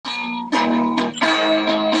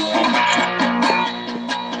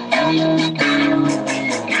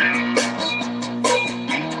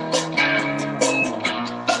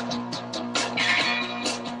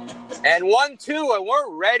1, 2, and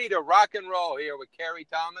we're ready to rock and roll here with Kerry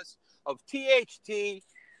Thomas of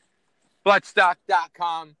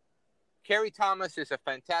THTBloodstock.com. Kerry Thomas is a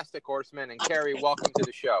fantastic horseman, and Kerry, welcome to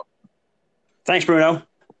the show. Thanks, Bruno.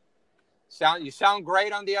 You sound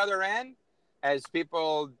great on the other end. As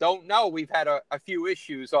people don't know, we've had a few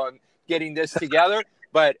issues on getting this together,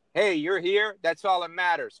 but hey, you're here. That's all that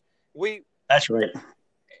matters. That's right.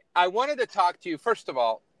 I wanted to talk to you. First of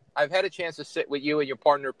all, I've had a chance to sit with you and your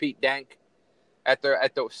partner, Pete Denk, at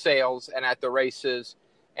the sales and at the races.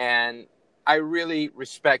 And I really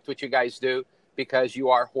respect what you guys do because you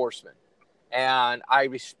are horsemen. And I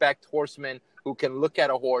respect horsemen who can look at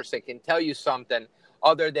a horse and can tell you something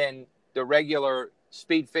other than the regular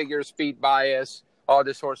speed figure, speed bias. Oh,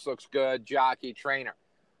 this horse looks good, jockey, trainer.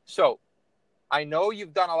 So I know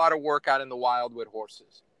you've done a lot of work out in the wild with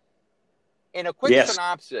horses. In a quick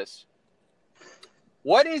synopsis,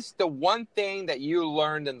 what is the one thing that you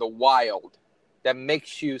learned in the wild that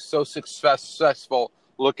makes you so successful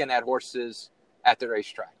looking at horses at the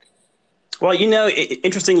racetrack? Well,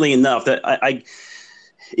 interestingly enough, that I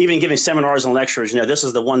even giving seminars and lectures, this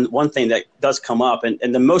is the one thing that does come up. And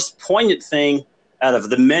the most poignant thing out of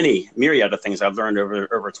the many myriad of things I've learned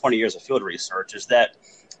over 20 years of field research is that,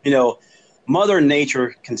 Mother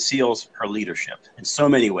Nature conceals her leadership in so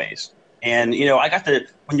many ways. And,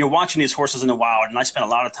 when you're watching these horses in the wild, and I spent a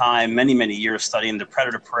lot of time, many, many years studying the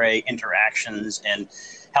predator-prey interactions and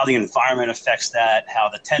how the environment affects that, how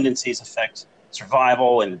the tendencies affect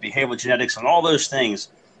survival and behavioral genetics and all those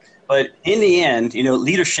things. But in the end,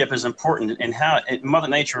 leadership is important, and how Mother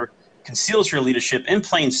Nature conceals her leadership in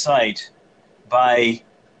plain sight by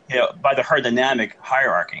the herd dynamic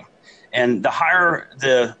hierarchy. And the higher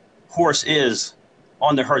the horse is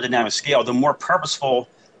on the herd dynamic scale, the more purposeful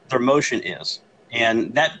their motion is.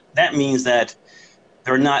 And that means that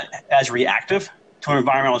they're not as reactive to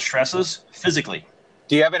environmental stresses physically.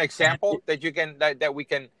 Do you have an example that you can that we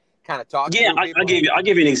can kind of talk? Yeah, I'll give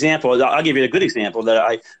you an example. I'll give you a good example that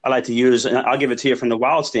I like to use, and I'll give it to you from the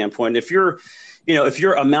wild standpoint. If you're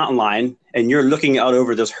a mountain lion and you're looking out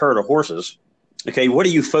over this herd of horses, okay, what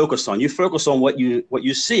do you focus on? You focus on what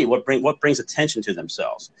you see, what brings attention to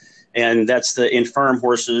themselves, and that's the infirm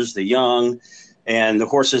horses, the young, and the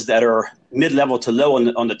horses that are mid-level to low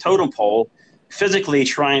on the totem pole, physically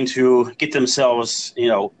trying to get themselves,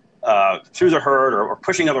 through the herd or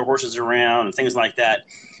pushing other horses around and things like that.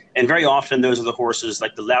 And very often those are the horses,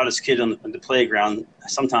 like the loudest kid on the playground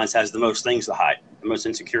sometimes has the most things to hide, the most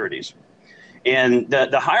insecurities. And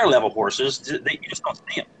the higher level horses, you just don't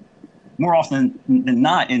see them. More often than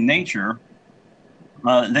not in nature,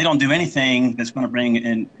 they don't do anything that's going to bring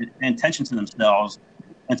in attention to themselves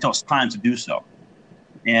until it's time to do so.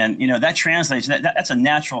 And, that translates, that's a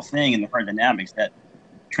natural thing in the herd dynamics that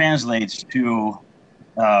translates to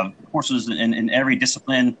horses in every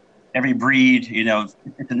discipline, every breed. It's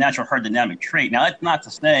a natural herd dynamic trait. Now, that's not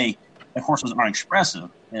to say that horses aren't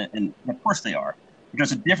expressive, and of course they are.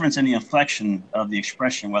 There's a difference in the inflection of the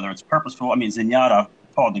expression, whether it's purposeful. I mean, Zenyatta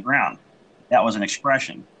pawed the ground. That was an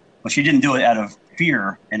expression. But she didn't do it out of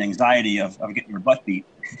fear and anxiety of getting her butt beat.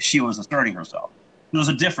 She was asserting herself. There's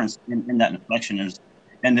a difference in that inflection.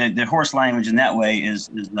 And the horse language in that way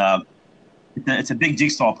it's a big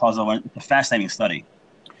jigsaw puzzle, and it's a fascinating study.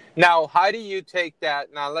 Now, how do you take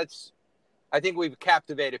that? Now, I think we've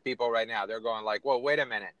captivated people right now. They're going like, well, wait a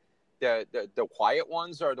minute. The quiet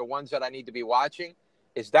ones are the ones that I need to be watching.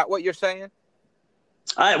 Is that what you're saying?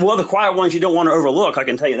 Well, the quiet ones you don't want to overlook. I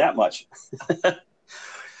can tell you that much.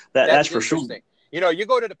 That's for sure. You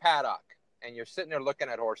go to the paddock and you're sitting there looking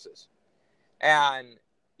at horses, and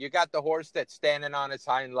you got the horse that's standing on its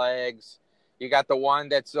hind legs. You got the one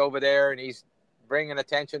that's over there and he's bringing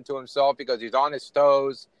attention to himself because he's on his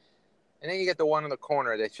toes. And then you get the one in the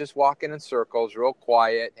corner that's just walking in circles, real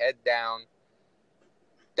quiet, head down.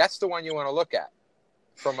 That's the one you want to look at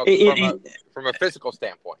from a physical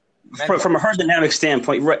standpoint. From a herd dynamic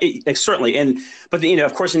standpoint, right, certainly. But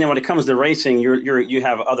of course, when it comes to racing, you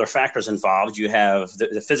have other factors involved. You have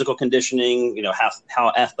the physical conditioning,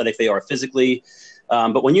 how athletic they are physically.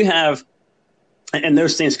 But when you have, and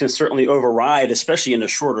those things can certainly override, especially in the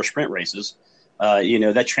shorter sprint races,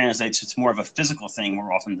 that translates. It's more of a physical thing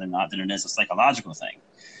more often than not than it is a psychological thing.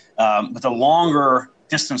 But the longer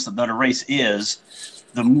distance that a race is,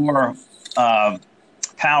 the more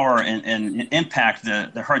power and impact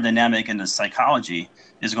the herd dynamic and the psychology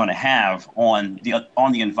is going to have on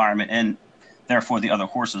the environment and therefore the other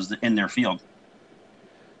horses in their field.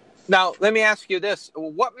 Now, let me ask you this.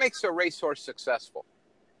 What makes a racehorse successful?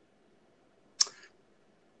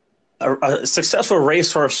 A successful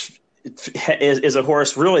racehorse is a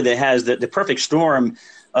horse really that has the perfect storm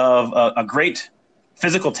of a great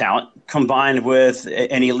physical talent combined with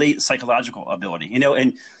an elite psychological ability.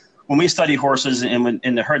 And when we study horses and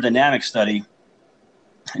in the herd dynamic study,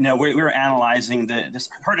 we were analyzing this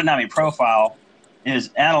herd dynamic profile is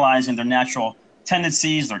analyzing their natural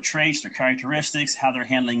tendencies, their traits, their characteristics, how they're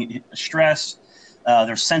handling stress,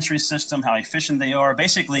 their sensory system, how efficient they are.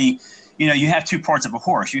 Basically, you have two parts of a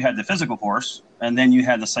horse. You have the physical horse, and then you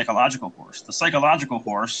have the psychological horse. The psychological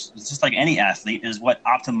horse, just like any athlete, is what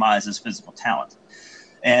optimizes physical talent.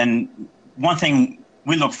 And one thing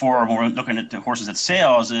we look for when we're looking at the horses at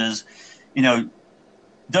sales is,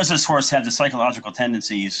 does this horse have the psychological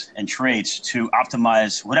tendencies and traits to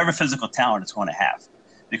optimize whatever physical talent it's going to have?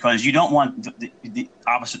 Because you don't want the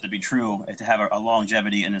opposite to be true, to have a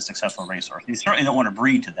longevity and a successful racehorse. You certainly don't want to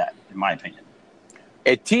breed to that, in my opinion.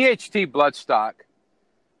 At THT Bloodstock,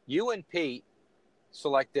 you and Pete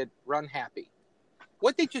selected Run Happy.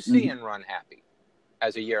 What did you see in Run Happy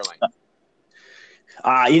as a yearling?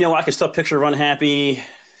 I can still picture Run Happy.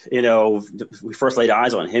 We first laid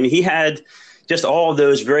eyes on him. He had just all of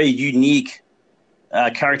those very unique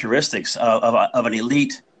characteristics of an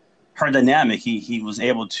elite herd dynamic. He was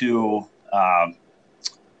able to,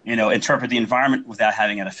 interpret the environment without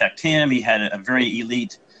having it affect him. He had a very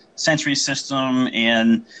elite sensory system,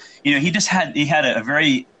 and he had a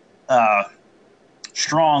very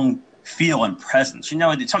strong feel and presence.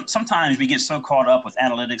 Sometimes we get so caught up with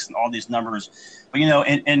analytics and all these numbers, but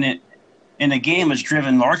in a game that's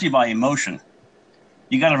driven largely by emotion,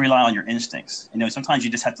 you got to rely on your instincts. Sometimes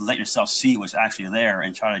you just have to let yourself see what's actually there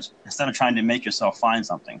and instead of trying to make yourself find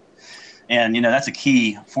something. And, that's a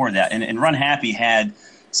key for that. And Run Happy had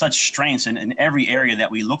such strengths in every area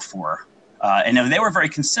that we look for. And they were very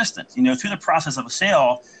consistent. Through the process of a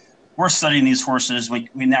sale, we're studying these horses. We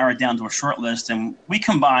narrow it down to a short list, and we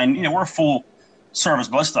combine, we're full service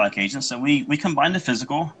bloodstock agents. So we combine the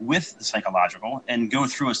physical with the psychological and go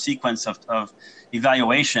through a sequence of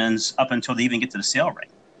evaluations up until they even get to the sale ring.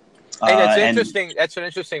 Hey, that's interesting. That's an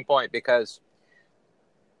interesting point, because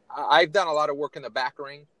I've done a lot of work in the back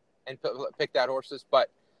ring and picked out horses, but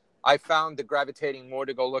I found the gravitating more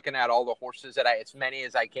to go looking at all the horses as many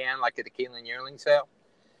as I can, like at the Keeneland yearling sale.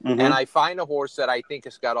 Mm-hmm. And I find a horse that I think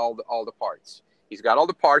has got all the parts. He's got all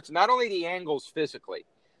the parts, not only the angles physically,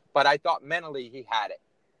 but I thought mentally he had it.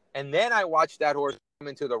 And then I watched that horse come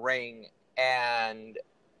into the ring, and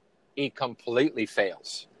he completely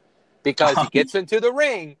fails, because he gets into the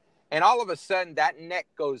ring, and all of a sudden that neck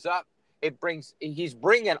goes up. He's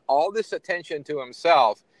bringing all this attention to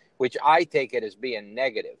himself, which I take it as being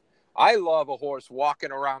negative. I love a horse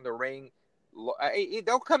walking around the ring.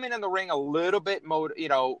 They'll come in the ring a little bit,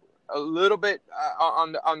 a little bit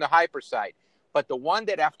on the hyper side, but the one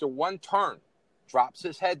that after one turn drops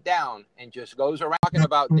his head down and just goes around. Talking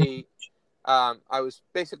about I was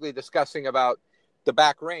basically discussing about the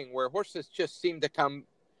back ring, where horses just seem to come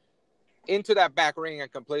into that back ring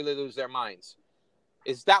and completely lose their minds.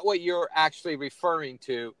 Is that what you're actually referring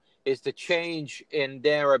to? Is the change in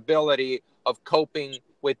their ability of coping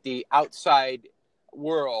with the outside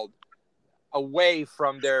world away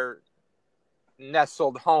from their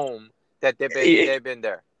nestled home that they've been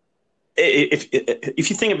there? If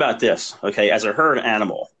you think about this, okay, as a herd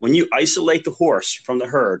animal, when you isolate the horse from the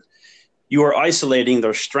herd, you are isolating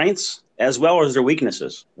their strengths as well as their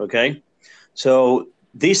weaknesses, okay? So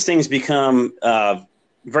these things become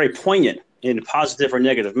very poignant in a positive or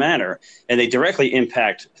negative manner, and they directly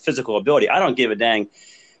impact physical ability. I don't give a dang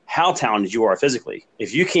how talented you are physically.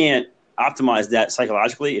 If you can't optimize that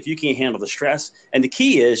psychologically, if you can't handle the stress, and the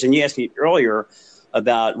key is, and you asked me earlier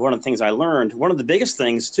about one of the things I learned, one of the biggest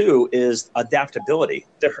things too is adaptability.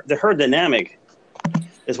 The herd dynamic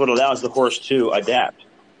is what allows the horse to adapt.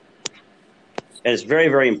 And it's very,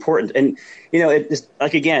 very important. And, it's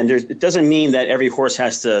like, again, it doesn't mean that every horse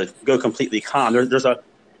has to go completely calm.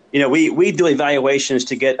 We do evaluations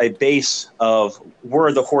to get a base of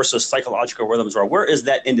where the horse's psychological rhythms are. Where is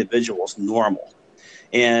that individual's normal?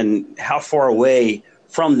 And how far away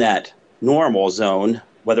from that normal zone,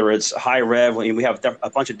 whether it's high rev, we have a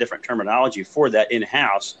bunch of different terminology for that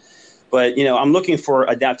in-house. But, I'm looking for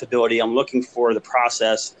adaptability. I'm looking for the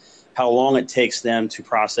process, how long it takes them to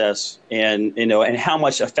process, and how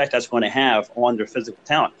much effect that's going to have on their physical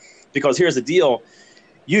talent. Because here's the deal.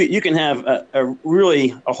 You can have a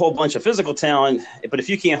whole bunch of physical talent, but if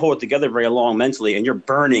you can't hold it together very long mentally and you're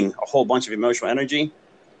burning a whole bunch of emotional energy,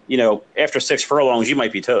 after 6 furlongs, you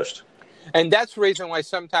might be toast. And that's the reason why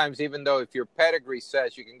sometimes, even though if your pedigree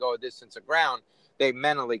says you can go a distance of ground, they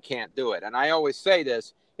mentally can't do it. And I always say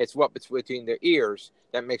this, it's what's between their ears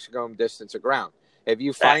that makes you go a distance of ground. If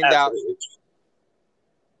you find out, Absolutely.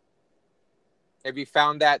 have you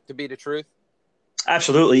found that to be the truth?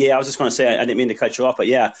 Absolutely. Yeah. I was just going to say, I didn't mean to cut you off, but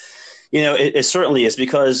yeah, it certainly is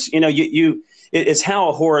because, it's how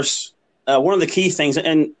a horse, one of the key things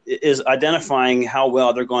and is identifying how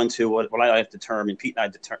well they're going to, what I like to term, and Pete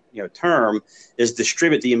and I term is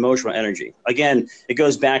distribute the emotional energy. Again, it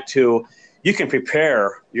goes back to, you can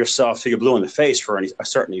prepare yourself till you're blue in the face for a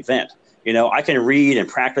certain event. I can read and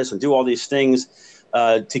practice and do all these things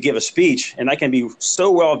to give a speech, and I can be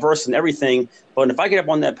so well versed in everything. But if I get up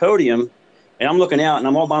on that podium and I'm looking out and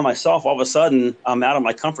I'm all by myself, all of a sudden I'm out of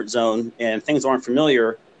my comfort zone and things aren't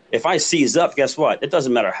familiar. If I seize up, guess what? It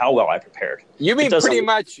doesn't matter how well I prepared. You mean pretty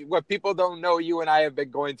much what people don't know you and I have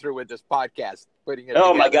been going through with this podcast, putting it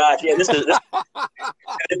together. My gosh. Yeah, this is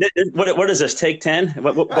what is this, take 10?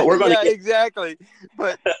 But we're going to exactly.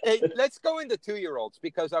 But hey, let's go into 2-year-olds,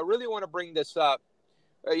 because I really want to bring this up,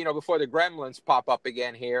 before the gremlins pop up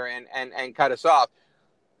again here and cut us off.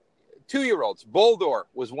 2-year-olds. Boldor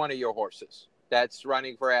was one of your horses that's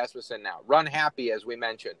running for Asmussen now. Run Happy, as we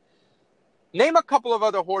mentioned. Name a couple of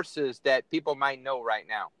other horses that people might know right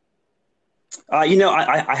now.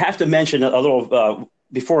 I have to mention a little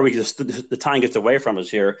before the time gets away from us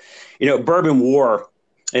here. Bourbon War,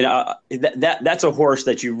 and that's a horse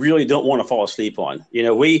that you really don't want to fall asleep on.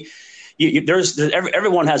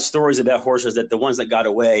 Everyone has stories about horses, that the ones that got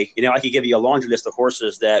away. I could give you a laundry list of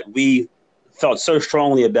horses that we felt so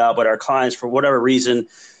strongly about, but our clients, for whatever reason,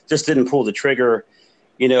 just didn't pull the trigger.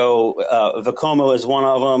 Vekoma is one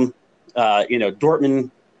of them.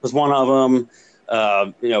 Dortmund was one of them.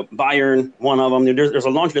 Bayern, one of them. There's a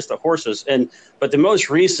laundry list of horses, but the most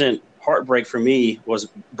recent heartbreak for me was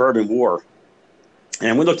Bourbon War,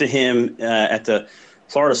 and we looked at him at the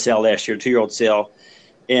Florida sale last year, 2-year-old sale,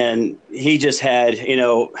 and he just had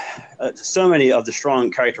so many of the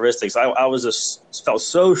strong characteristics. I was just felt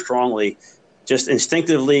so strongly, just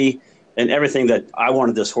instinctively, and everything, that I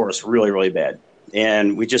wanted this horse really, really bad.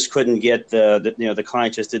 And we just couldn't get the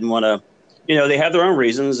client just didn't want to, they have their own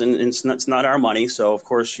reasons, and it's not our money. So of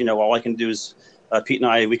course, all I can do is Pete and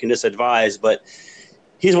I, we can just advise, but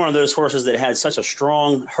he's one of those horses that had such a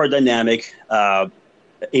strong herd dynamic,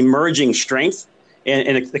 emerging strength.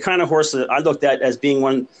 And the kind of horse that I looked at as being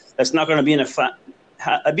one that's not going to be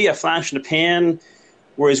be a flash in the pan,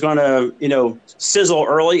 where he's going to, sizzle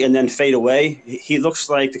early and then fade away. He looks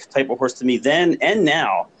like the type of horse to me then and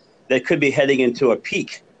now that could be heading into a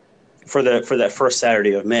peak for that first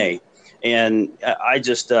Saturday of May. And I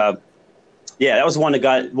just, that was one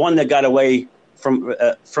that got away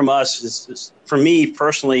from us. For me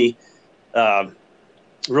personally,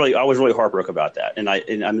 really, I was really heartbroken about that. And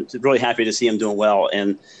I'm really happy to see him doing well.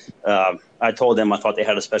 And I told them I thought they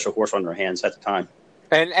had a special horse on their hands at the time.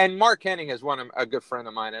 And Mark Henning is a good friend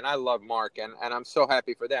of mine, and I love Mark, and I'm so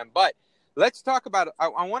happy for them. But let's talk about. I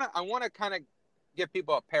want to kind of give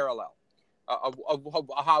people a parallel of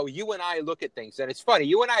how you and I look at things. And it's funny,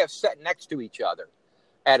 you and I have sat next to each other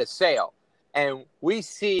at a sale, and we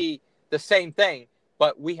see the same thing,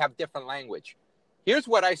 but we have different language. Here's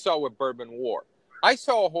what I saw with Bourbon War. I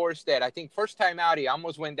saw a horse that I think first time out, he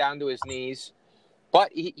almost went down to his knees,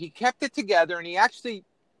 but he kept it together, and he actually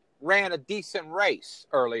ran a decent race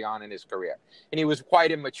early on in his career, and he was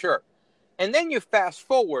quite immature. And then you fast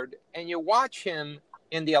forward and you watch him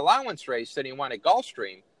in the allowance race that he won at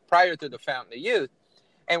Gulfstream prior to the Fountain of Youth.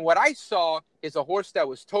 And what I saw is a horse that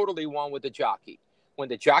was totally one with the jockey. When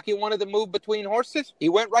the jockey wanted to move between horses, he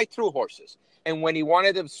went right through horses. And when he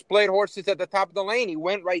wanted to split horses at the top of the lane, he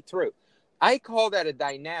went right through. I call that a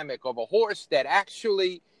dynamic of a horse that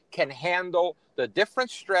actually can handle the different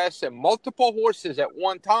stress and multiple horses at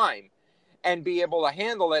one time and be able to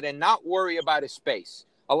handle it and not worry about his space.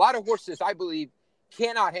 A lot of horses, I believe,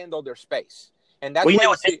 cannot handle their space. And that's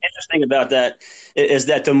what's interesting about that is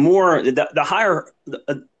that the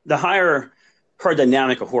higher herd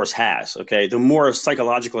dynamic a horse has, okay, the more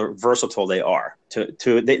psychological versatile they are.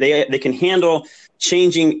 They can handle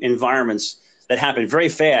changing environments that happen very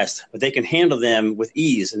fast, but they can handle them with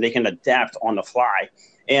ease, and they can adapt on the fly.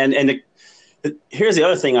 Here's the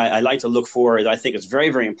other thing I like to look for that I think is very,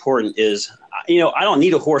 very important is, I don't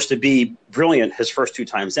need a horse to be brilliant his first 2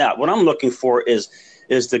 times out. What I'm looking for is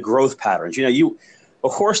the growth patterns. A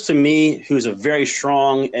horse to me who's a very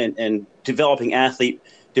strong and developing athlete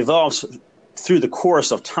develops through the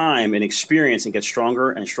course of time and experience and gets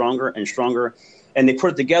stronger and stronger and stronger. And they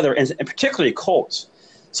put it together, and particularly colts.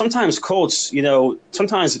 Sometimes colts,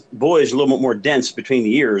 sometimes boys are a little bit more dense between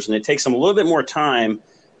the ears, and it takes them a little bit more time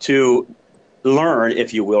to learn,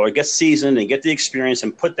 if you will, or get seasoned and get the experience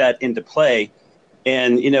and put that into play.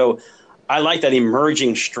 And, I like that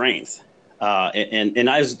emerging strength. And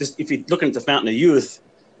I was just, if you look at the Fountain of Youth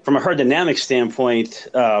from a herd dynamics standpoint,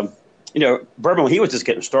 Bourbon, he was just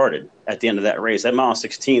getting started at the end of that race. That mile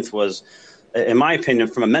 16th was, in my opinion,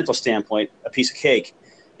 from a mental standpoint, a piece of cake.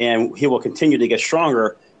 And he will continue to get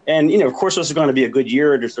stronger. And, of course, this is going to be a good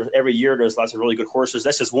year. Every year there's lots of really good horses.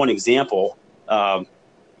 That's just one example. Well,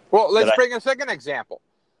 let's bring a second example.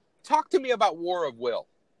 Talk to me about War of Will.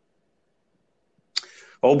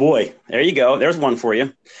 Oh, boy. There you go. There's one for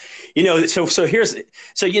you. So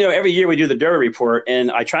every year we do the Derby Report,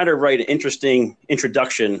 and I try to write an interesting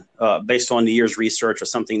introduction based on the year's research or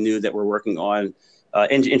something new that we're working on,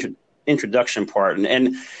 introduction part.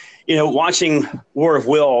 And watching War of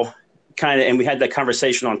Will and we had that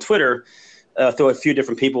conversation on Twitter through a few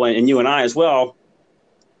different people and you and I as well.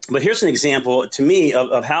 But here's an example to me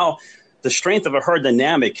of how the strength of a herd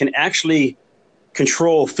dynamic can actually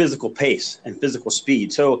control physical pace and physical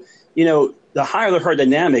speed. So, the higher the herd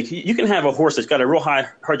dynamic, you can have a horse that's got a real high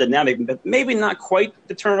herd dynamic, but maybe not quite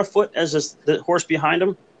the turn of foot as the horse behind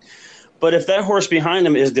him. But if that horse behind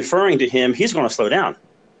him is deferring to him, he's going to slow down.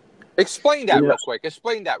 Explain that real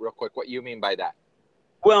quick. What you mean by that.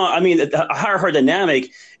 Well, I mean, a higher herd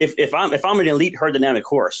dynamic, if I'm an elite herd dynamic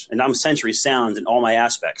horse and I'm sensory sound in all my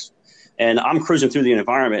aspects, and I'm cruising through the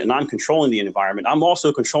environment and I'm controlling the environment, I'm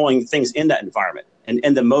also controlling things in that environment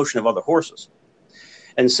and the motion of other horses.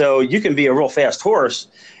 And so you can be a real fast horse,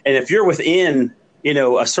 and if you're within,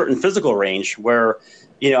 a certain physical range where,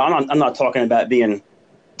 I'm not talking about being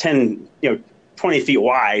 10, 20 feet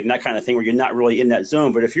wide and that kind of thing where you're not really in that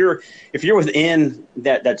zone. But if you're within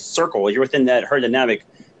that circle, you're within that herd dynamic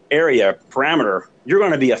area parameter, you're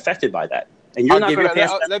going to be affected by that. And you're not going to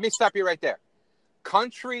pass. Let me stop you right there.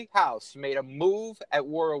 Country House made a move at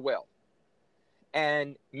War of Will,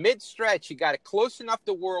 and mid-stretch he got it close enough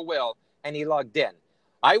to War of Will, and he lugged in.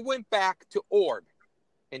 I went back to Ord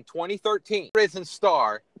in 2013. Risen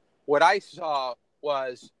Star. What I saw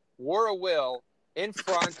was War of Will in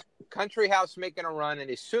front, Country House making a run,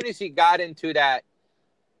 and as soon as he got into that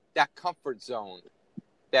comfort zone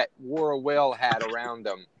that War of Will had around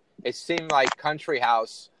him, it seemed like Country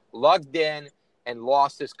House lugged in and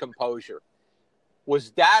lost his composure.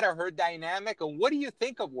 Was that a herd dynamic, and what do you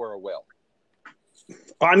think of War of Will?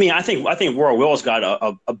 Well, I mean, I think War of Will's got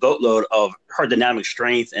a boatload of herd dynamic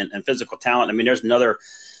strength and physical talent. I mean, there's another,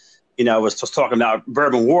 I was just talking about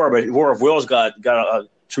Bourbon War, but War of Will's got a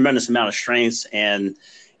tremendous amount of strengths. And,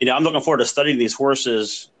 I'm looking forward to studying these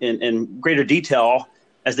horses in greater detail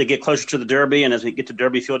as they get closer to the Derby and as we get to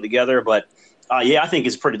Derby field together. But, I think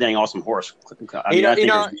it's a pretty dang awesome horse.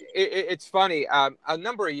 It's funny. A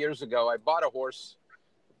number of years ago, I bought a horse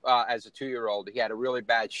as a 2-year-old. He had a really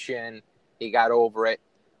bad shin. He got over it.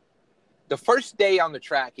 The first day on the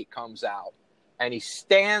track, he comes out, and he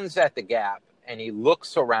stands at the gap, and he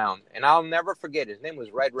looks around. And I'll never forget, his name was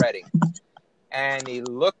Red Redding. And he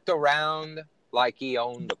looked around like he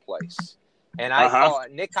owned the place. And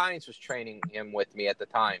Nick Hines was training him with me at the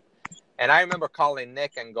time. And I remember calling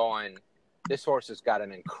Nick and going, this horse has got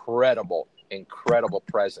an incredible, incredible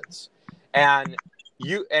presence. And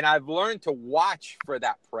I've learned to watch for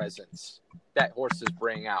that presence that horses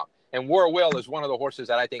bring out. And War of Will is one of the horses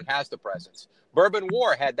that I think has the presence. Bourbon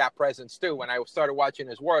War had that presence too when I started watching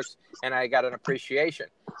his works, and I got an appreciation.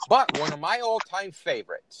 But one of my all-time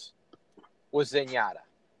favorites was Zenyatta.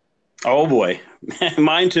 Oh, boy.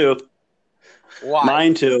 Mine too. Why?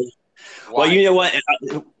 Mine too. Why? Well, you know what?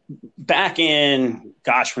 Back in,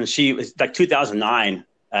 when she was like 2009,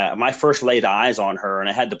 my first laid eyes on her, and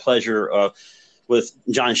I had the pleasure of, with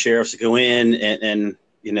John Sheriffs, to go in and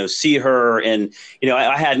see her. And,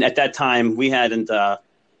 I hadn't, at that time, we hadn't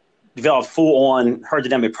developed full-on herd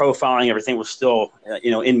dynamic profiling. Everything was still,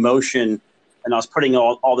 in motion. And I was putting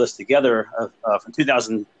all this together from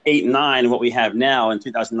 2008 and 9 and what we have now in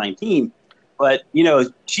 2019. But,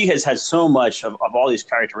 she has had so much of all these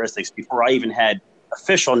characteristics before I even had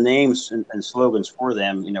official names and slogans for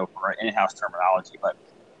them, for in-house terminology. But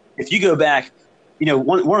if you go back,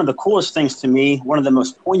 one of the coolest things to me, one of the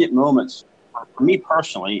most poignant moments for me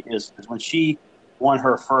personally is when she won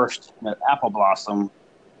her first Apple Blossom.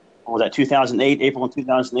 What was that, 2008, April of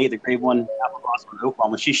 2008, the Grade 1 Apple Blossom in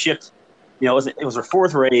Oaklawn. When she shipped, it was her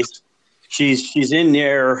fourth race. She's in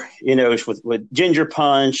there, with Ginger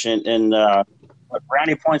Punch and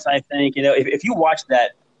Brownie Points, I think. If you watch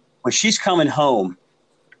that, when she's coming home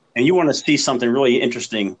and you want to see something really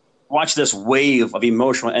interesting, watch this wave of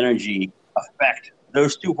emotional energy affect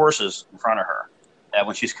those two horses in front of her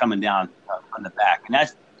when she's coming down on the back. And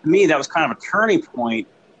that's, to me, that was kind of a turning point,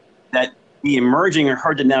 that the emerging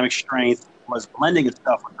herd dynamic strength was blending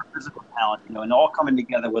itself with her physical talent, and all coming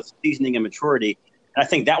together with seasoning and maturity. And I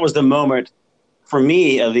think that was the moment, for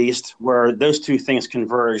me at least, where those two things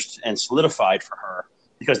converged and solidified for her,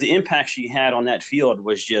 because the impact she had on that field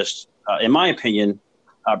was just, in my opinion,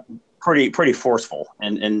 pretty forceful.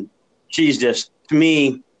 And she's just, to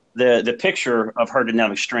me, the picture of her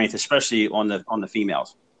dynamic strength, especially on the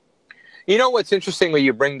females. You know what's interesting when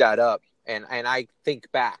you bring that up, and I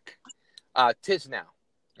think back, Tiznow,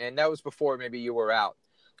 and that was before maybe you were out,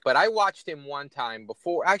 but I watched him one time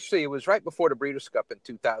before. Actually, it was right before the Breeders' Cup in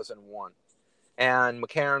 2001, and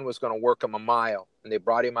McCarron was going to work him a mile, and they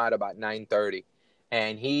brought him out about 9:30,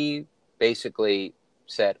 and he basically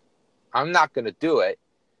said, "I'm not going to do it,"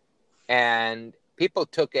 and people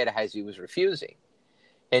took it as he was refusing.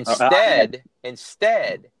 Instead,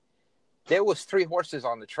 there was 3 horses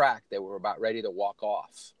on the track that were about ready to walk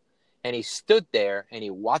off. And he stood there and he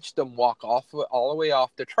watched them walk off all the way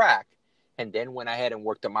off the track, and then went ahead and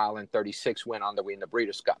worked a mile and 36, went on to win the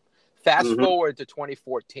Breeders' Cup. Fast forward to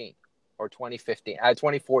 2014 or 2015.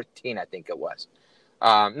 2014, I think it was.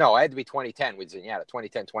 No, it had to be 2010 with Zenyatta,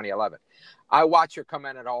 2010, 2011. I watched her come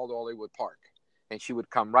in at Old Hollywood Park, and she would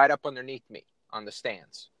come right up underneath me on the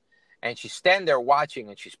stands. And she'd stand there watching,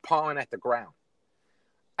 and she's pawing at the ground.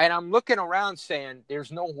 And I'm looking around saying,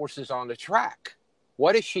 there's no horses on the track.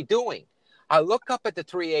 What is she doing? I look up at the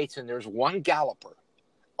 3/8, and there's one galloper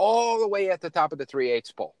all the way at the top of the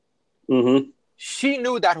 3/8 pole. Mm-hmm. She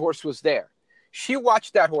knew that horse was there. She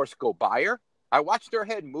watched that horse go by her. I watched her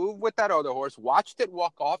head move with that other horse, watched it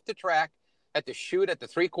walk off the track at the chute at the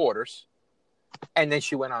 3/4, and then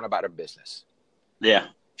she went on about her business. Yeah.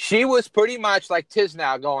 She was pretty much like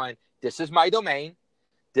Tiznow going, this is my domain.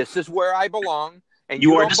 This is where I belong. And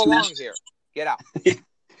you don't belong here. Get out.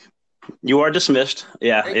 You are dismissed.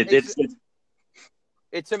 Yeah. It's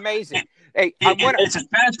amazing. Hey, it's a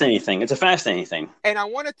fascinating thing. It's a fascinating thing. And I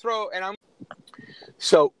want to throw,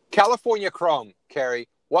 so California Chrome, Kerry,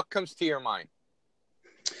 what comes to your mind?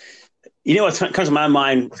 You know, what comes to my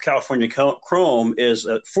mind with California Chrome is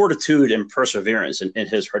fortitude and perseverance in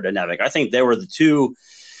her dynamic. I think they were the two,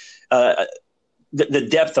 the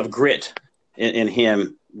depth of grit in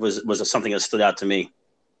him was something that stood out to me.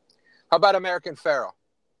 How about American Pharoah?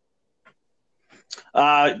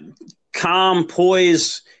 Calm,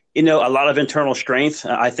 poise, a lot of internal strength.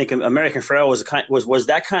 I think American Pharoah was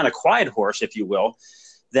that kind of quiet horse, if you will,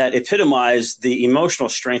 that epitomized the emotional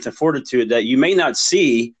strength and fortitude that you may not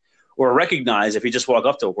see or recognize if you just walk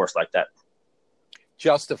up to a horse like that.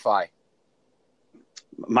 Justify.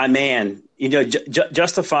 My man,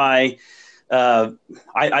 Justify,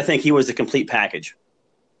 I think he was the complete package.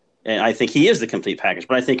 And I think he is the complete package.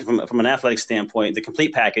 But I think from an athletic standpoint, the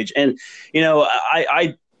complete package. And,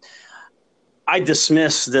 I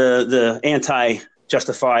dismiss the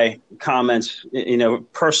anti-Justify comments,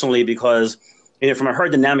 personally, because, from a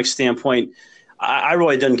herd dynamic standpoint, I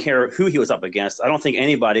really didn't care who he was up against. I don't think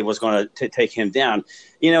anybody was going to take him down.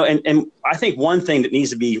 And I think one thing that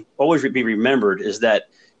needs to always be remembered is that,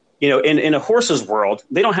 in a horse's world,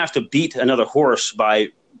 they don't have to beat another horse by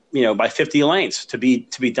 50 lengths to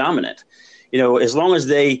be dominant. As long as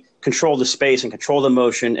they control the space and control the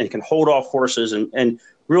motion and can hold off horses and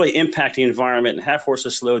really impact the environment and have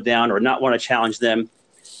horses slow down or not want to challenge them,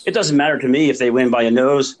 it doesn't matter to me if they win by a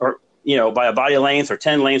nose or, by a body length or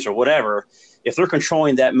 10 lengths or whatever. If they're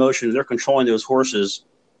controlling that motion, they're controlling those horses,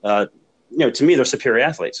 to me, they're superior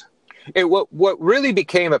athletes. What really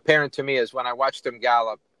became apparent to me is when I watched him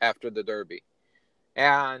gallop after the Derby.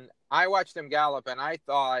 And I watched him gallop, and I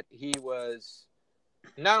thought he was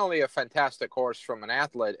not only a fantastic horse from an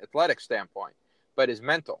athletic standpoint, but his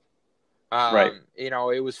mental. Right.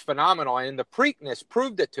 It was phenomenal. And the Preakness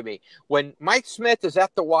proved it to me. When Mike Smith is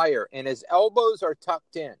at the wire and his elbows are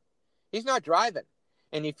tucked in, he's not driving.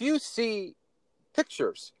 And if you see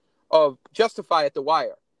pictures of Justify at the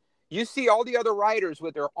wire, you see all the other riders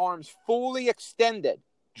with their arms fully extended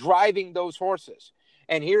driving those horses.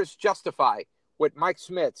 And here's Justify with Mike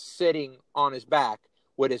Smith sitting on his back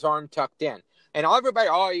with his arm tucked in. And everybody,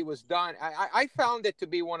 he was done. I found it to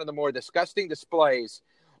be one of the more disgusting displays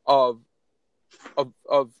of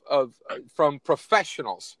from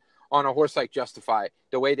professionals on a horse like Justify,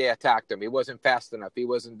 the way they attacked him. He wasn't fast enough. He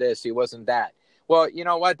wasn't this. He wasn't that. Well, you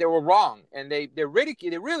know what? They were wrong. And they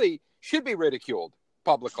really should be ridiculed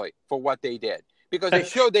publicly for what they did, because they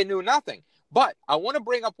showed they knew nothing. But I want to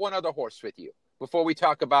bring up one other horse with you before we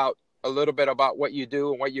talk about a little bit about what you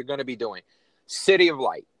do and what you're going to be doing. City of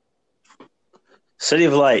Light. City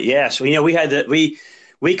of Light, yes.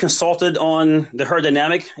 We consulted on the herd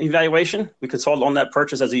dynamic evaluation. We consulted on that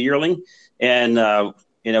purchase as a yearling. And,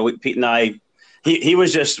 Pete and I, he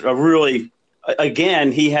was just a really,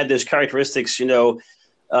 again, he had those characteristics,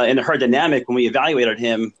 in the herd dynamic, when we evaluated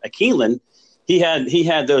him at Keeneland, he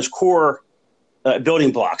had those core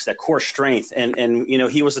building blocks, that core strength, and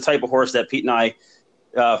he was the type of horse that Pete and I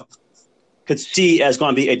could see as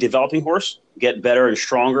going to be a developing horse, get better and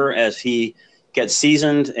stronger as he gets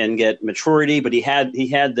seasoned and get maturity. But he had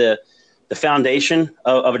the foundation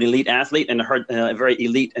of an elite athlete and a very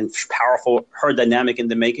elite and powerful herd dynamic in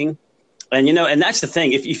the making. And and that's the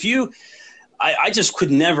thing. I just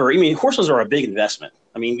could never. I mean, horses are a big investment.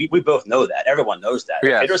 I mean, we both know that. Everyone knows that.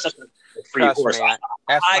 Yes. There's such a free horse.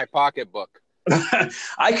 That's my pocketbook.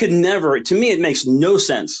 I could never. To me, it makes no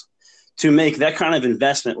sense to make that kind of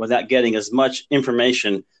investment without getting as much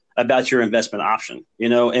information about your investment option.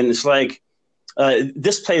 And it's like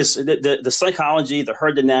this plays the psychology, the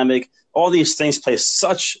herd dynamic, all these things play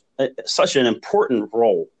such an important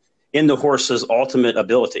role in the horse's ultimate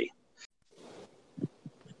ability.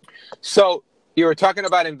 So you were talking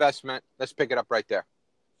about investment. Let's pick it up right there.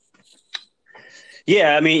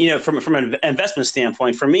 Yeah, I mean, from an investment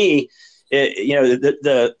standpoint, for me,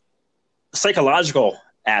 the psychological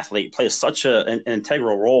athlete plays such an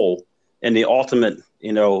integral role in the ultimate,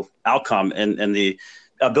 outcome and the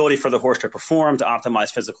ability for the horse to perform, to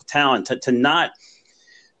optimize physical talent, to not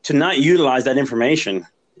utilize that information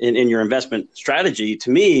in your investment strategy, to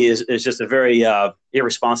me is just a very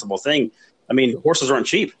irresponsible thing. I mean, horses aren't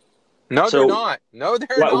cheap. No, they're not. No,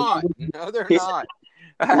 they're not. No, they're not.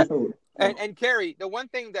 And Kerry, the one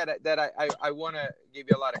thing that I want to give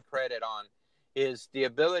you a lot of credit on is the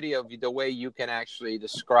ability of the way you can actually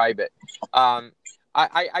describe it.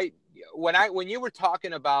 When you were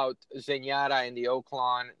talking about Zenyatta and the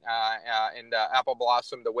Oaklawn and Apple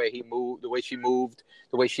Blossom, the way he moved, the way she moved,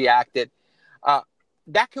 the way she acted,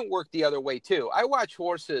 that can work the other way too. I watch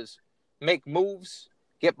horses make moves,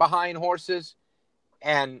 get behind horses,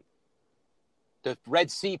 and the Red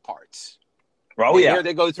Sea parts. Oh, yeah. Here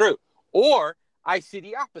they go through. Or I see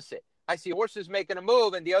the opposite. I see horses making a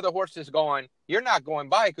move and the other horse is going, you're not going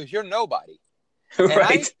by because you're nobody.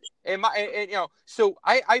 Right. So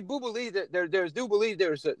I do believe that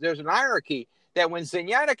there's an hierarchy that when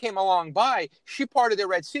Zenyatta came along by, she parted the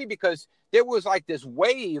Red Sea because there was like this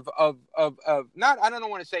wave of not, I don't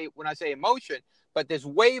want to say when I say emotion, but this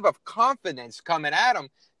wave of confidence coming at him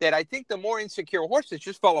that I think the more insecure horses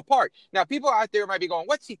just fall apart. Now, people out there might be going,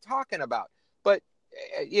 what's he talking about? But,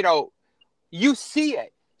 you see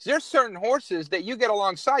it. There's certain horses that you get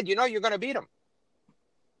alongside, you're going to beat them.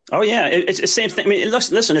 Oh, yeah. It's the same thing. I mean,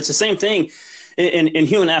 listen, it's the same thing in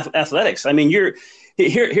human athletics. I mean,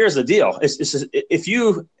 here's the deal.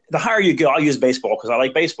 The higher you go, I'll use baseball because I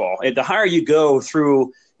like baseball. The higher you go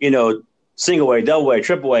through, single A, double A,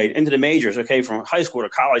 triple A, into the majors, okay, from high school to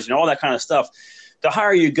college and all that kind of stuff, the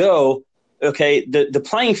higher you go, okay, the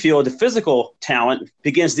playing field, the physical talent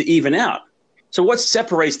begins to even out. So what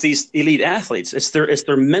separates these elite athletes? It's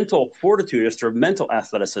their mental fortitude, it's their mental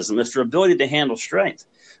athleticism, it's their ability to handle strength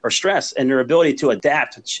or stress, and their ability to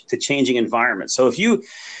adapt to changing environments. So if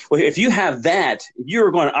you have that,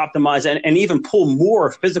 you're going to optimize and even pull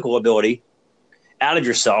more physical ability out of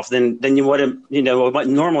yourself than you would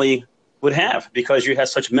normally would have, because you have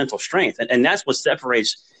such mental strength, and that's what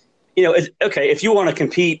separates. If you want to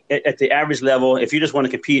compete at the average level, if you just want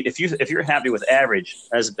to compete, if you're happy with average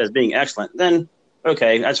as being excellent, then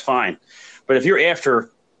okay, that's fine. But if you're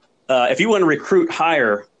if you want to recruit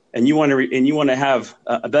higher and you want to have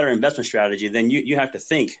a better investment strategy, then you have to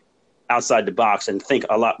think outside the box and think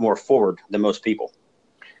a lot more forward than most people.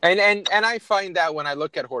 And I find that when I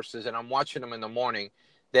look at horses and I'm watching them in the morning,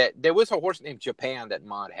 that there was a horse named Japan that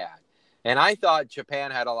Maude had, and I thought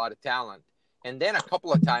Japan had a lot of talent. And then a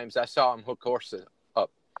couple of times I saw him hook horses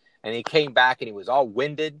up, and he came back and he was all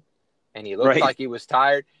winded and he looked like he was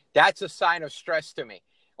tired. That's a sign of stress to me.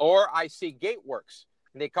 Or I see Gateworks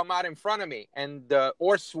and they come out in front of me and the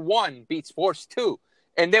horse 1 beats horse 2.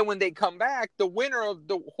 And then when they come back, the winner of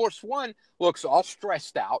the horse 1 looks all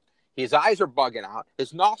stressed out. His eyes are bugging out.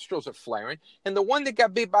 His nostrils are flaring. And the one that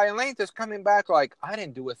got beat by a length is coming back like, I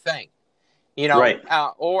didn't do a thing.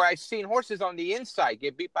 Or I've seen horses on the inside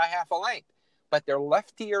get beat by half a length. But their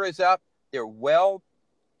left ear is up. They're well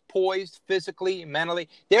poised physically, mentally.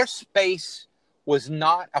 Their space was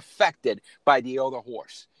not affected by the other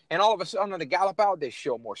horse. And all of a sudden, on the gallop out, they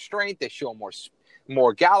show more strength. They show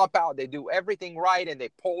more gallop out. They do everything right, and they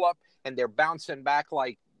pull up, and they're bouncing back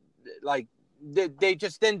like they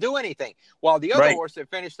just didn't do anything. While the other horse that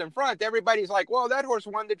finished in front, everybody's like, well, that horse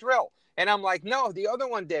won the drill. And I'm like, no, the other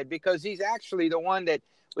one did, because he's actually the one that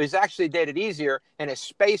did it easier, and his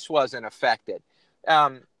space wasn't affected.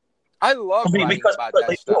 I love writing about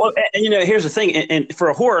that stuff. And here's the thing, and for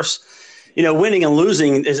a horse, winning and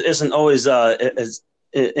losing isn't always as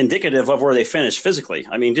indicative of where they finish physically.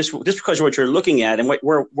 I mean, just because of what you're looking at and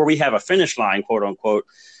where we have a finish line, quote unquote,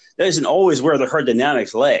 that isn't always where the herd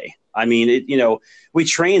dynamics lay. I mean, we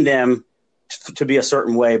train them to be a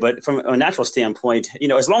certain way, but from a natural standpoint,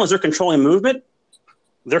 as long as they're controlling movement,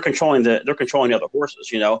 they're controlling the other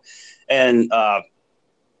horses, and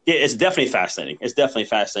it's definitely fascinating. It's definitely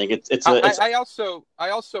fascinating. I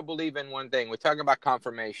also believe in one thing. We're talking about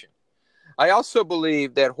conformation. I also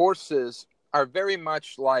believe that horses are very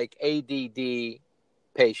much like ADD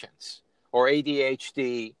patients or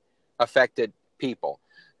ADHD affected people,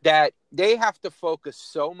 that they have to focus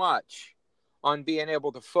so much on being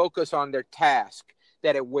able to focus on their task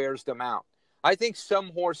that it wears them out. I think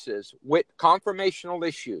some horses with conformational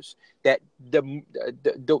issues that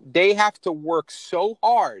they have to work so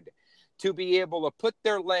hard to be able to put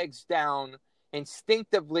their legs down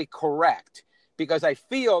instinctively correct, because I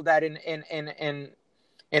feel that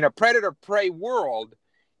in a predator-prey world,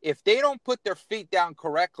 if they don't put their feet down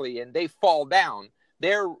correctly and they fall down,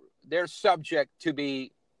 they're subject to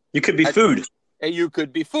be... You could be food. You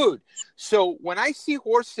could be food. So when I see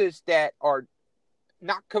horses that are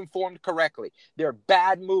not conformed correctly, they're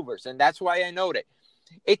bad movers, and that's why I note it.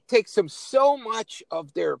 It takes them so much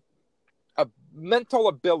of their mental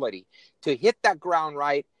ability to hit that ground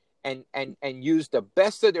right and use the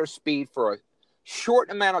best of their speed for a short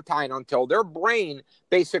amount of time until their brain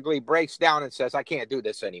basically breaks down and says, I can't do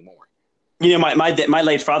this anymore. My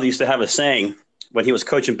late father used to have a saying when he was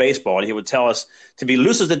coaching baseball, and he would tell us to be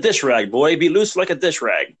loose as a dish rag, boy, be loose like a dish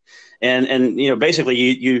rag. And basically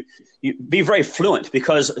you be very fluent,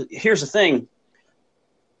 because here's the thing,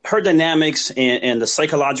 herd dynamics and the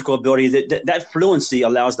psychological ability, that fluency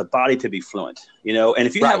allows the body to be fluent, and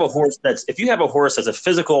if you have a horse that's a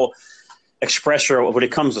physical expressor when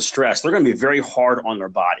it comes to stress, they're going to be very hard on their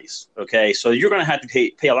bodies. Okay. So you're going to have to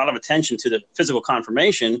pay a lot of attention to the physical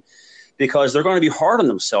conformation, because they're going to be hard on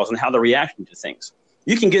themselves and how they're reacting to things.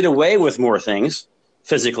 You can get away with more things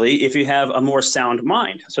physically if you have a more sound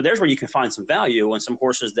mind. So there's where you can find some value in some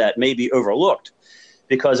horses that may be overlooked,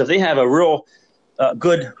 because if they have a real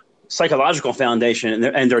good psychological foundation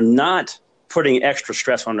and they're not putting extra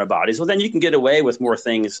stress on their bodies, well, then you can get away with more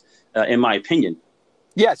things, in my opinion.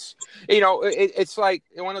 Yes. It's like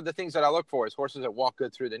one of the things that I look for is horses that walk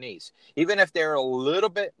good through the knees, even if they're a little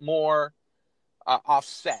bit more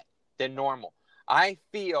offset than normal. I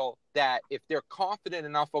feel that if they're confident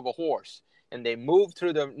enough of a horse and they move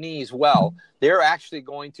through the knees well, they're actually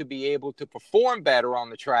going to be able to perform better on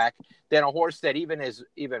the track than a horse that is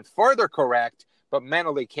even further correct, but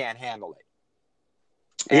mentally can't handle it.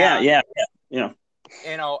 Yeah.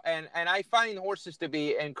 And I find horses to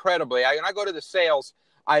be incredibly, when I go to the sales,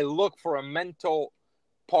 I look for a mental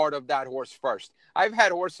part of that horse first. I've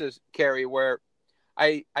had horses, Kerry, where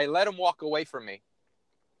I let them walk away from me.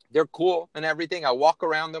 They're cool and everything. I walk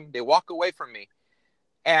around them. They walk away from me.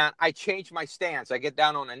 And I change my stance. I get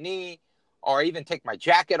down on a knee, or I even take my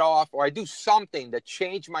jacket off, or I do something to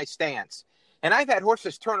change my stance. And I've had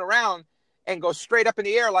horses turn around and go straight up in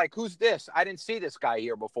the air like, who's this? I didn't see this guy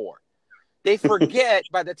here before. They forget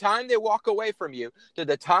by the time they walk away from you to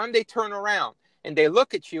the time they turn around and they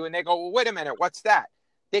look at you and they go, well, wait a minute, what's that?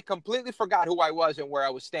 They completely forgot who I was and where I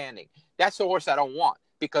was standing. That's the horse I don't want.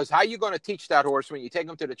 Because how are you going to teach that horse when you take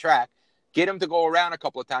him to the track, get him to go around a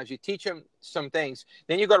couple of times, you teach him some things,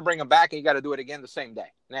 then you got to bring him back and you got to do it again the same day,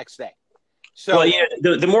 next day. So, well, yeah,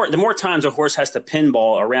 the more times a horse has to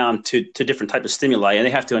pinball around to different types of stimuli, and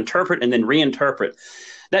they have to interpret and then reinterpret,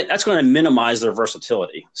 that's going to minimize their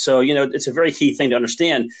versatility. So, it's a very key thing to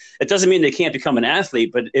understand. It doesn't mean they can't become an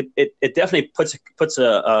athlete, but it definitely puts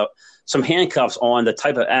some handcuffs on the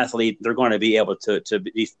type of athlete they're going to be able to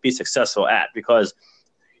be successful at, because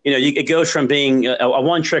it goes from being a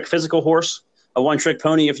one-trick physical horse, a one-trick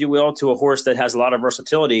pony, if you will, to a horse that has a lot of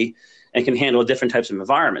versatility and can handle different types of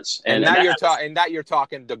environments. And now you're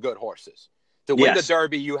talking the good horses. To win the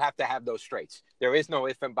Derby, you have to have those traits. There is no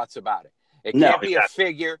ifs and buts about it. It can't be a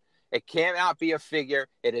figure. It cannot be a figure.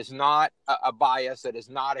 It is not a bias. It is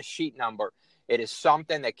not a sheet number. It is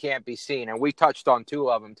something that can't be seen. And we touched on two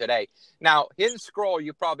of them today. Now, Hidden Scroll,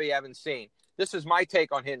 you probably haven't seen. This is my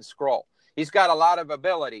take on Hidden Scroll. He's got a lot of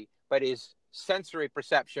ability, but his sensory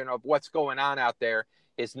perception of what's going on out there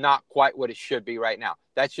is not quite what it should be right now.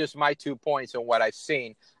 That's just my 2 points on what I've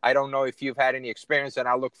seen. I don't know if you've had any experience, and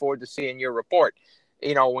I look forward to seeing your report,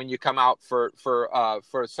 when you come out for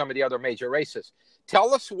some of the other major races.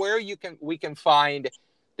 Tell us where we can find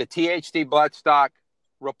the THD Bloodstock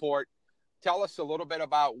report. Tell us a little bit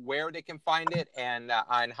about where they can find it and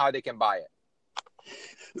how they can buy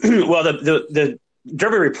it. Well, the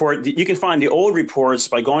Derby report, you can find the old reports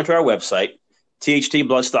by going to our website,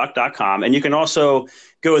 thtbloodstock.com. And you can also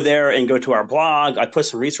go there and go to our blog. I put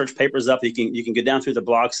some research papers up. You can go down through the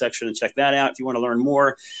blog section and check that out if you want to learn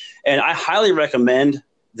more. And I highly recommend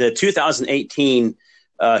the 2018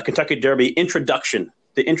 Kentucky Derby introduction,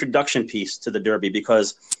 the introduction piece to the Derby,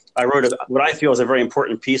 because I wrote what I feel is a very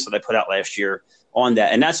important piece that I put out last year on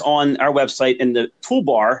that. And that's on our website. In the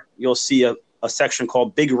toolbar, you'll see a section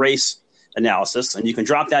called Big Race Analysis, and you can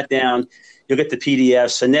drop that down. You'll get the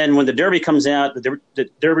PDFs. And then when the Derby comes out, the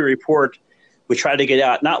Derby report, we try to get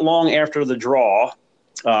out not long after the draw,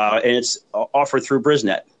 and it's offered through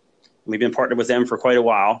Brisnet. We've been partnered with them for quite a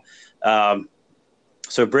while.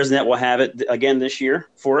 So Brisnet will have it again this year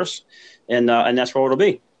for us, and that's where it'll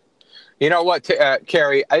be. You know what,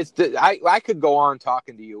 Kerry? I could go on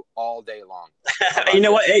talking to you all day long. You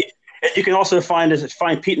know what? Hey, you can also find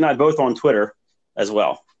Pete and I both on Twitter as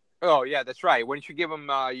well. Oh yeah, that's right. Why don't you give them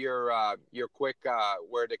your quick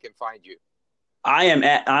where they can find you? I'm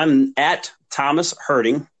at Thomas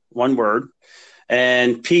Herding, one word,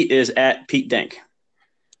 and Pete is at Pete Denk.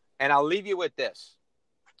 And I'll leave you with this.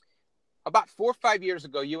 About 4 or 5 years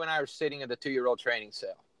ago, you and I were sitting at the 2-year-old training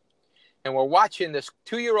sale, and we're watching this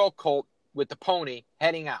 2-year-old colt with the pony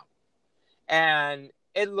heading out, and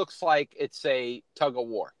it looks like it's a tug of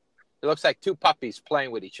war. It looks like two puppies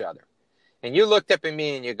playing with each other. And you looked up at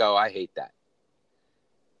me and you go, I hate that.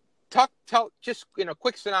 Tell just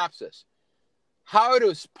quick synopsis. How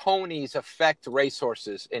does ponies affect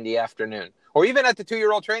racehorses in the afternoon, or even at the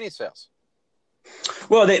 2-year-old training sales?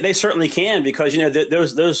 Well, they certainly can, because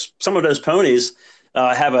those some of those ponies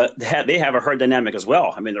have a herd dynamic as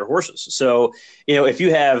well. I mean, they're horses. So if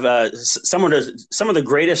you have some of the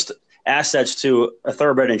greatest assets to a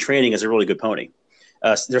thoroughbred in training is a really good pony.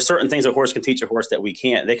 There's certain things a horse can teach a horse that we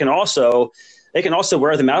can't. They can also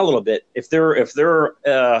wear them out a little bit. If they're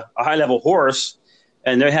a high level horse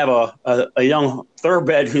and they have a young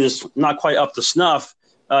thoroughbred who's not quite up to snuff,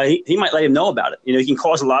 he might let him know about it. He can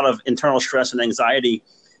cause a lot of internal stress and anxiety,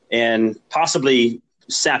 and possibly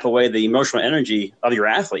sap away the emotional energy of your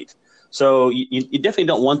athlete. So you definitely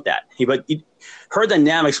don't want that. But herd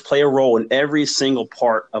dynamics play a role in every single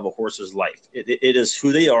part of a horse's life. It is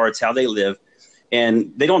who they are. It's how they live.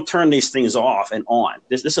 And they don't turn these things off and on.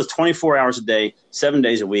 This is 24 hours a day, 7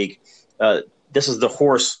 days a week. This is the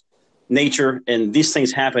horse nature, and these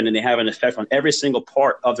things happen, and they have an effect on every single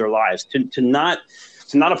part of their lives. To not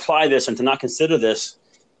apply this and to not consider this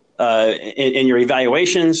in your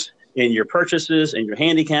evaluations, in your purchases, in your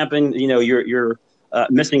handicapping, you're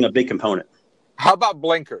missing a big component. How about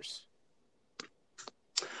blinkers?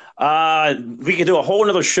 We could do a whole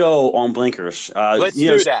other show on blinkers. Let's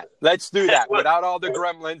do that without all the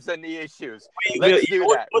gremlins and the issues. Let's do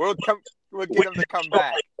that. We'll get them to come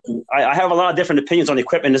back. I have a lot of different opinions on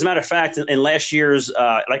equipment. As a matter of fact, in last year's,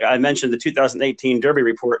 like I mentioned, the 2018 Derby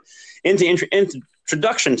report,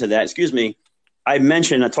 introduction to that, I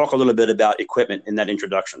talk a little bit about equipment in that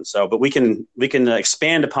introduction. So, but we can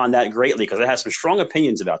expand upon that greatly, because I have some strong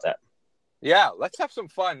opinions about that. Yeah, let's have some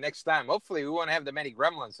fun next time. Hopefully, we won't have the many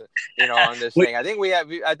gremlins, on this thing. I think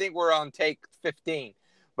we're on take 15.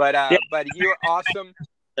 But you're awesome.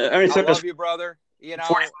 I love you, brother.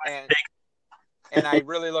 And I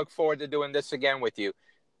really look forward to doing this again with you.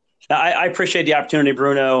 I appreciate the opportunity,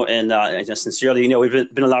 Bruno, and just sincerely,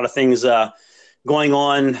 we've been a lot of things going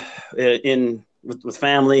on with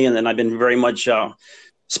family, and then I've been very much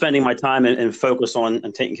spending my time and focus on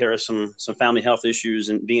taking care of some family health issues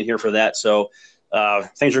and being here for that. So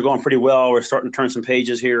things are going pretty well. We're starting to turn some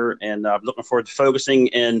pages here, and looking forward to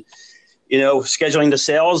focusing and, scheduling the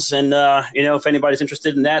sales. And, if anybody's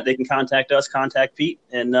interested in that, they can contact us, contact Pete,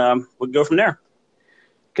 and we'll go from there.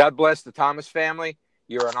 God bless the Thomas family.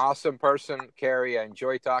 You're an awesome person, Kerry. I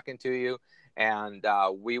enjoy talking to you, and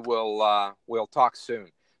we'll talk soon.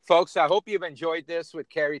 Folks, I hope you've enjoyed this with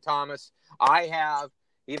Kerry Thomas. I have,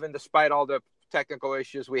 even despite all the technical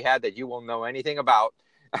issues we had that you won't know anything about.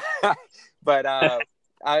 But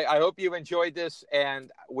I hope you've enjoyed this,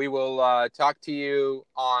 and we will talk to you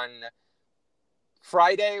on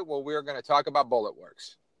Friday, where we're going to talk about Bullet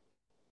Works.